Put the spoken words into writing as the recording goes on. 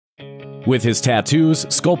With his tattoos,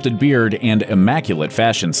 sculpted beard, and immaculate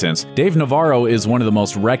fashion sense, Dave Navarro is one of the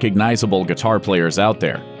most recognizable guitar players out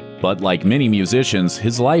there. But like many musicians,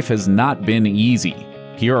 his life has not been easy.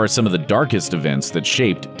 Here are some of the darkest events that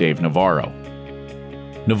shaped Dave Navarro.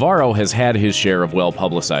 Navarro has had his share of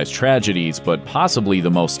well-publicized tragedies, but possibly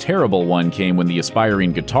the most terrible one came when the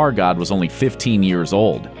aspiring guitar god was only 15 years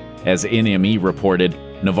old. As NME reported,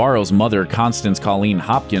 Navarro's mother, Constance Colleen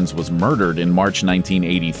Hopkins, was murdered in March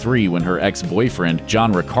 1983 when her ex-boyfriend,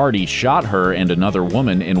 John Riccardi, shot her and another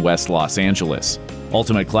woman in West Los Angeles.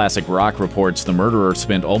 Ultimate Classic Rock reports the murderer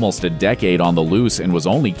spent almost a decade on the loose and was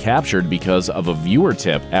only captured because of a viewer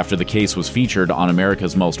tip after the case was featured on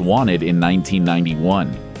America's Most Wanted in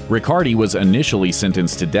 1991. Riccardi was initially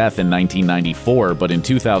sentenced to death in 1994, but in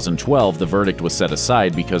 2012 the verdict was set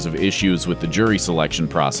aside because of issues with the jury selection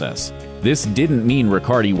process. This didn't mean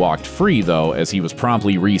Riccardi walked free, though, as he was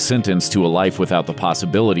promptly re-sentenced to a life without the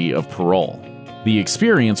possibility of parole. The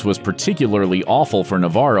experience was particularly awful for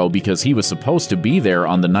Navarro because he was supposed to be there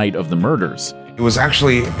on the night of the murders. It was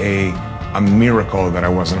actually a miracle that I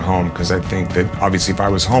wasn't home, because I think that obviously if I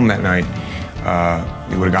was home that night,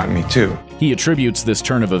 it would have gotten me too. He attributes this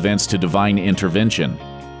turn of events to divine intervention.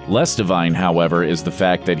 Less divine, however, is the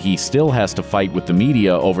fact that he still has to fight with the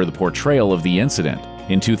media over the portrayal of the incident.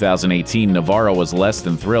 In 2018, Navarro was less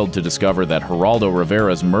than thrilled to discover that Geraldo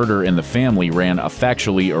Rivera's Murder in the Family ran a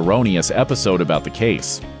factually erroneous episode about the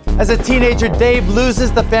case. As a teenager, Dave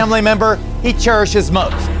loses the family member he cherishes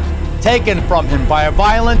most, taken from him by a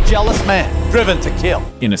violent, jealous man, driven to kill.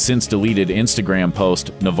 In a since-deleted Instagram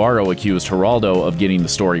post, Navarro accused Geraldo of getting the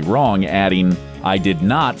story wrong, adding, "I did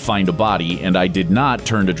not find a body and I did not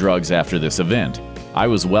turn to drugs after this event. I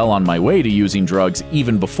was well on my way to using drugs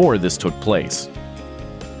even before this took place."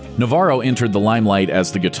 Navarro entered the limelight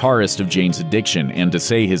as the guitarist of Jane's Addiction, and to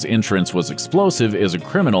say his entrance was explosive is a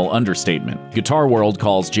criminal understatement. Guitar World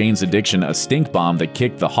calls Jane's Addiction a stink bomb that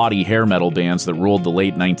kicked the haughty hair metal bands that ruled the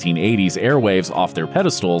late 1980s airwaves off their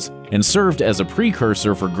pedestals and served as a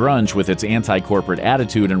precursor for grunge with its anti-corporate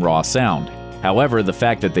attitude and raw sound. However, the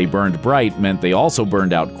fact that they burned bright meant they also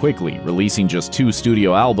burned out quickly, releasing just 2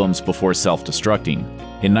 studio albums before self-destructing.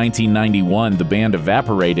 In 1991, the band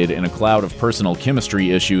evaporated in a cloud of personal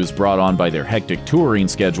chemistry issues brought on by their hectic touring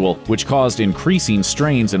schedule, which caused increasing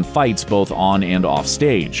strains and fights both on and off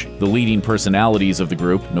stage. The leading personalities of the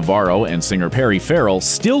group, Navarro and singer Perry Farrell,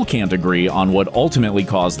 still can't agree on what ultimately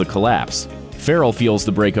caused the collapse. Farrell feels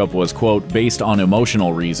the breakup was, quote, based on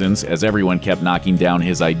emotional reasons, as everyone kept knocking down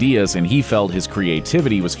his ideas and he felt his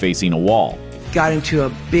creativity was facing a wall. Got into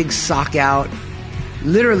a big sock out,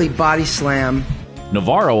 literally body slam.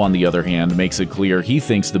 Navarro, on the other hand, makes it clear he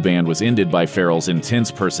thinks the band was ended by Farrell's intense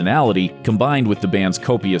personality, combined with the band's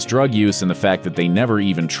copious drug use and the fact that they never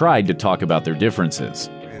even tried to talk about their differences.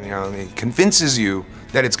 And, it convinces you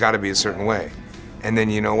that it's got to be a certain way. And then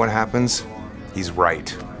you know what happens? He's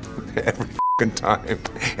right. Every f***ing time.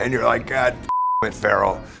 And you're like, God it,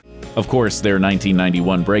 Farrell. Of course, their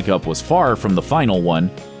 1991 breakup was far from the final one.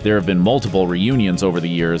 There have been multiple reunions over the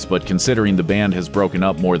years, but considering the band has broken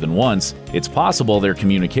up more than once, it's possible their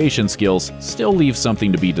communication skills still leave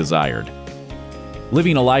something to be desired.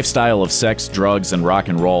 Living a lifestyle of sex, drugs, and rock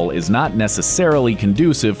and roll is not necessarily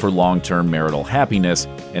conducive for long-term marital happiness,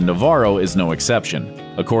 and Navarro is no exception.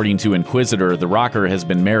 According to Inquisitor, the rocker has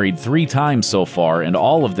been married 3 times so far, and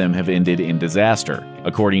all of them have ended in disaster.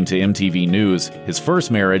 According to MTV News, his first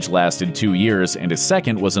marriage lasted 2 years, and his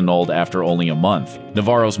second was annulled after only a month.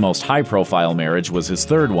 Navarro's most high-profile marriage was his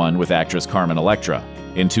third one with actress Carmen Electra.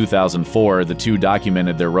 In 2004, the two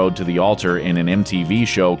documented their road to the altar in an MTV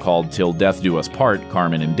show called Till Death Do Us Part,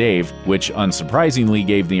 Carmen and Dave, which unsurprisingly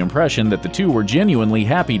gave the impression that the two were genuinely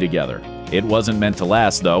happy together. It wasn't meant to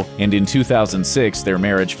last, though, and in 2006 their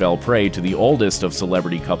marriage fell prey to the oldest of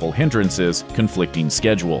celebrity couple hindrances, conflicting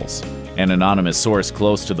schedules. An anonymous source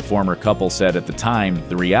close to the former couple said at the time,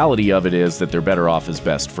 the reality of it is that they're better off as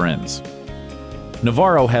best friends.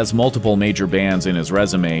 Navarro has multiple major bands in his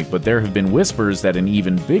resume, but there have been whispers that an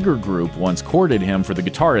even bigger group once courted him for the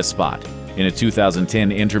guitarist spot. In a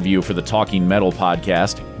 2010 interview for the Talking Metal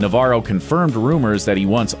podcast, Navarro confirmed rumors that he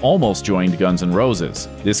once almost joined Guns N' Roses.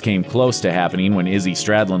 This came close to happening when Izzy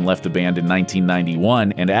Stradlin left the band in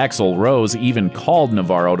 1991, and Axl Rose even called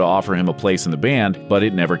Navarro to offer him a place in the band, but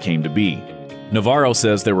it never came to be. Navarro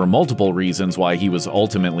says there were multiple reasons why he was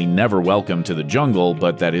ultimately never welcomed to the jungle,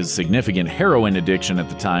 but that his significant heroin addiction at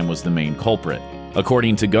the time was the main culprit.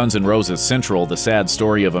 According to Guns N' Roses Central, the sad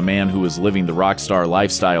story of a man who was living the rock star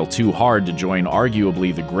lifestyle too hard to join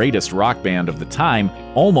arguably the greatest rock band of the time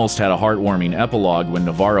almost had a heartwarming epilogue when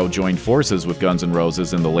Navarro joined forces with Guns N'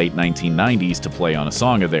 Roses in the late 1990s to play on a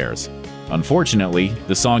song of theirs. Unfortunately,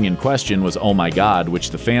 the song in question was Oh My God,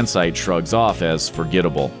 which the fan site shrugs off as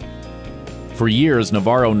forgettable. For years,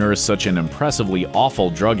 Navarro nursed such an impressively awful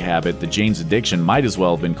drug habit that Jane's addiction might as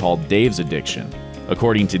well have been called Dave's addiction.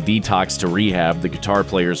 According to Detox to Rehab, the guitar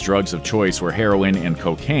player's drugs of choice were heroin and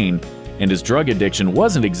cocaine, and his drug addiction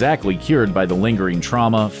wasn't exactly cured by the lingering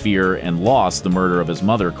trauma, fear, and loss the murder of his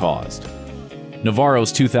mother caused.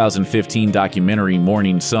 Navarro's 2015 documentary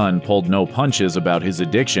Morning Sun pulled no punches about his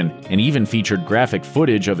addiction and even featured graphic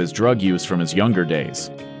footage of his drug use from his younger days.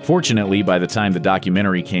 Fortunately, by the time the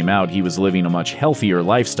documentary came out, he was living a much healthier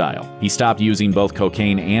lifestyle. He stopped using both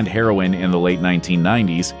cocaine and heroin in the late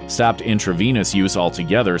 1990s, stopped intravenous use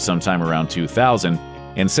altogether sometime around 2000,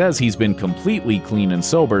 and says he's been completely clean and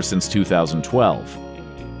sober since 2012.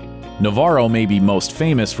 Navarro may be most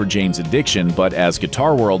famous for Jane's Addiction, but as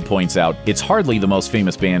Guitar World points out, it's hardly the most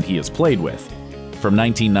famous band he has played with. From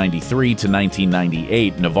 1993 to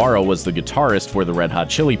 1998, Navarro was the guitarist for the Red Hot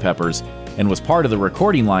Chili Peppers and was part of the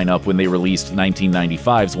recording lineup when they released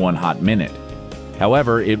 1995's One Hot Minute.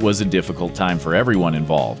 However, it was a difficult time for everyone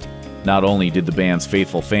involved. Not only did the band's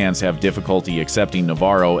faithful fans have difficulty accepting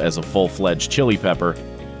Navarro as a full-fledged Chili Pepper,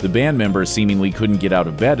 the band members seemingly couldn't get out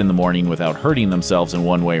of bed in the morning without hurting themselves in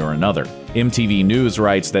one way or another. MTV News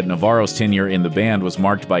writes that Navarro's tenure in the band was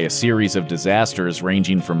marked by a series of disasters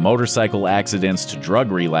ranging from motorcycle accidents to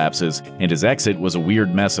drug relapses, and his exit was a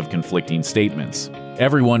weird mess of conflicting statements.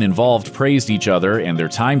 Everyone involved praised each other and their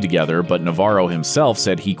time together, but Navarro himself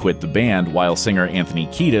said he quit the band, while singer Anthony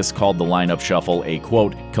Kiedis called the lineup shuffle a,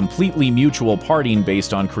 quote, completely mutual parting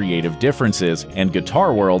based on creative differences, and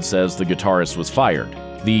Guitar World says the guitarist was fired.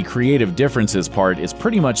 The creative differences part is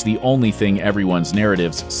pretty much the only thing everyone's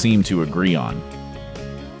narratives seem to agree on.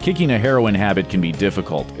 Kicking a heroin habit can be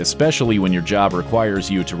difficult, especially when your job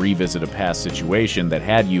requires you to revisit a past situation that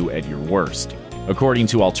had you at your worst. According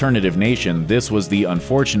to Alternative Nation, this was the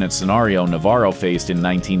unfortunate scenario Navarro faced in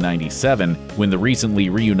 1997 when the recently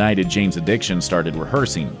reunited Jane's Addiction started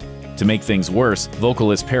rehearsing. To make things worse,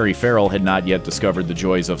 vocalist Perry Farrell had not yet discovered the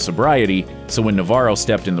joys of sobriety, so when Navarro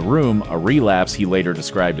stepped in the room, a relapse he later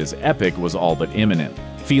described as epic was all but imminent.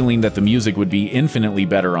 Feeling that the music would be infinitely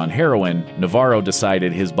better on heroin, Navarro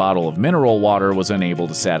decided his bottle of mineral water was unable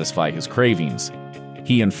to satisfy his cravings.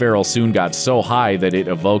 He and Farrell soon got so high that it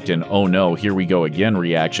evoked an "oh no, here we go again"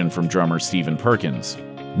 reaction from drummer Stephen Perkins.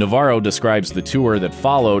 Navarro describes the tour that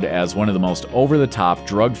followed as one of the most over-the-top,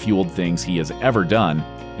 drug-fueled things he has ever done,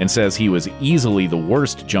 and says he was easily the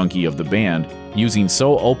worst junkie of the band, using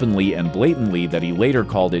so openly and blatantly that he later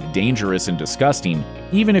called it dangerous and disgusting,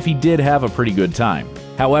 even if he did have a pretty good time.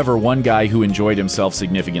 However, one guy who enjoyed himself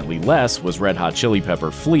significantly less was Red Hot Chili Pepper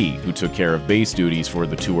Flea, who took care of bass duties for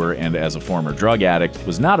the tour and, as a former drug addict,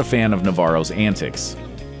 was not a fan of Navarro's antics.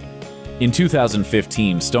 In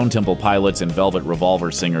 2015, Stone Temple Pilots and Velvet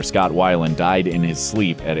Revolver singer Scott Weiland died in his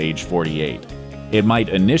sleep at age 48. It might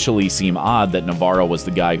initially seem odd that Navarro was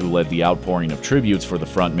the guy who led the outpouring of tributes for the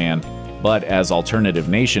frontman, but as Alternative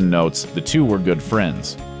Nation notes, the two were good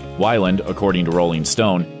friends. Weiland, according to Rolling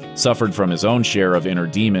Stone, suffered from his own share of inner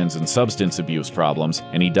demons and substance abuse problems,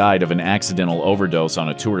 and he died of an accidental overdose on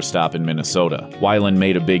a tour stop in Minnesota. Weiland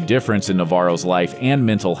made a big difference in Navarro's life and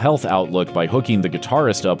mental health outlook by hooking the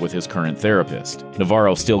guitarist up with his current therapist.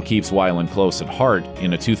 Navarro still keeps Weiland close at heart.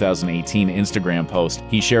 In a 2018 Instagram post,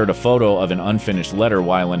 he shared a photo of an unfinished letter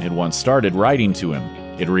Weiland had once started writing to him.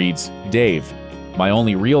 It reads, "Dave, my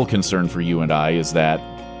only real concern for you and I is that,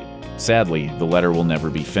 sadly, the letter will never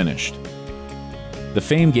be finished." The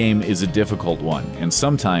fame game is a difficult one, and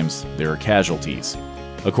sometimes there are casualties.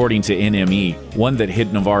 According to NME, one that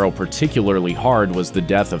hit Navarro particularly hard was the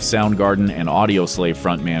death of Soundgarden and Audioslave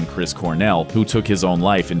frontman Chris Cornell, who took his own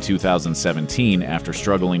life in 2017 after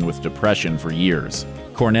struggling with depression for years.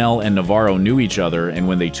 Cornell and Navarro knew each other, and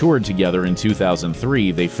when they toured together in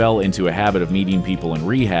 2003, they fell into a habit of meeting people in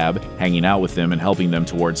rehab, hanging out with them, and helping them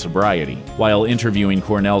towards sobriety. While interviewing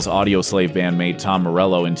Cornell's Audioslave bandmate Tom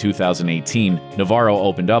Morello in 2018, Navarro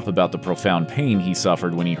opened up about the profound pain he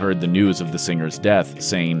suffered when he heard the news of the singer's death,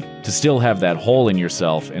 saying, "To still have that hole in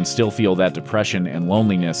yourself and still feel that depression and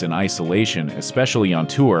loneliness and isolation, especially on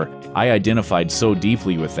tour, I identified so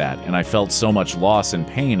deeply with that, and I felt so much loss and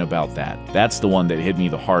pain about that. That's the one that hit me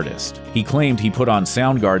the hardest." He claimed he put on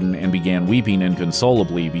Soundgarden and began weeping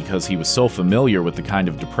inconsolably because he was so familiar with the kind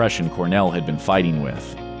of depression Cornell had been fighting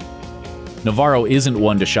with. Navarro isn't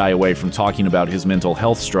one to shy away from talking about his mental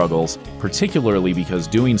health struggles, particularly because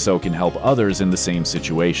doing so can help others in the same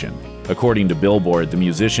situation. According to Billboard, the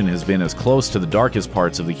musician has been as close to the darkest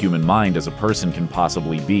parts of the human mind as a person can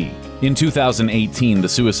possibly be. In 2018, the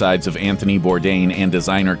suicides of Anthony Bourdain and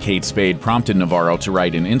designer Kate Spade prompted Navarro to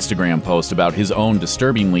write an Instagram post about his own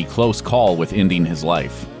disturbingly close call with ending his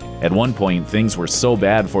life. At one point, things were so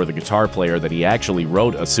bad for the guitar player that he actually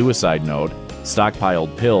wrote a suicide note,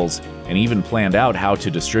 stockpiled pills, and even planned out how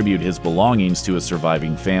to distribute his belongings to his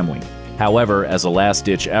surviving family. However, as a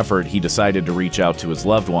last-ditch effort, he decided to reach out to his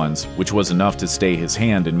loved ones, which was enough to stay his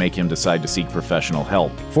hand and make him decide to seek professional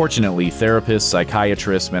help. Fortunately, therapists,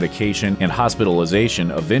 psychiatrists, medication, and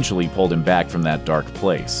hospitalization eventually pulled him back from that dark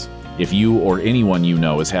place. If you or anyone you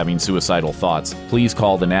know is having suicidal thoughts, please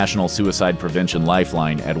call the National Suicide Prevention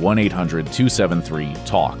Lifeline at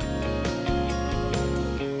 1-800-273-TALK.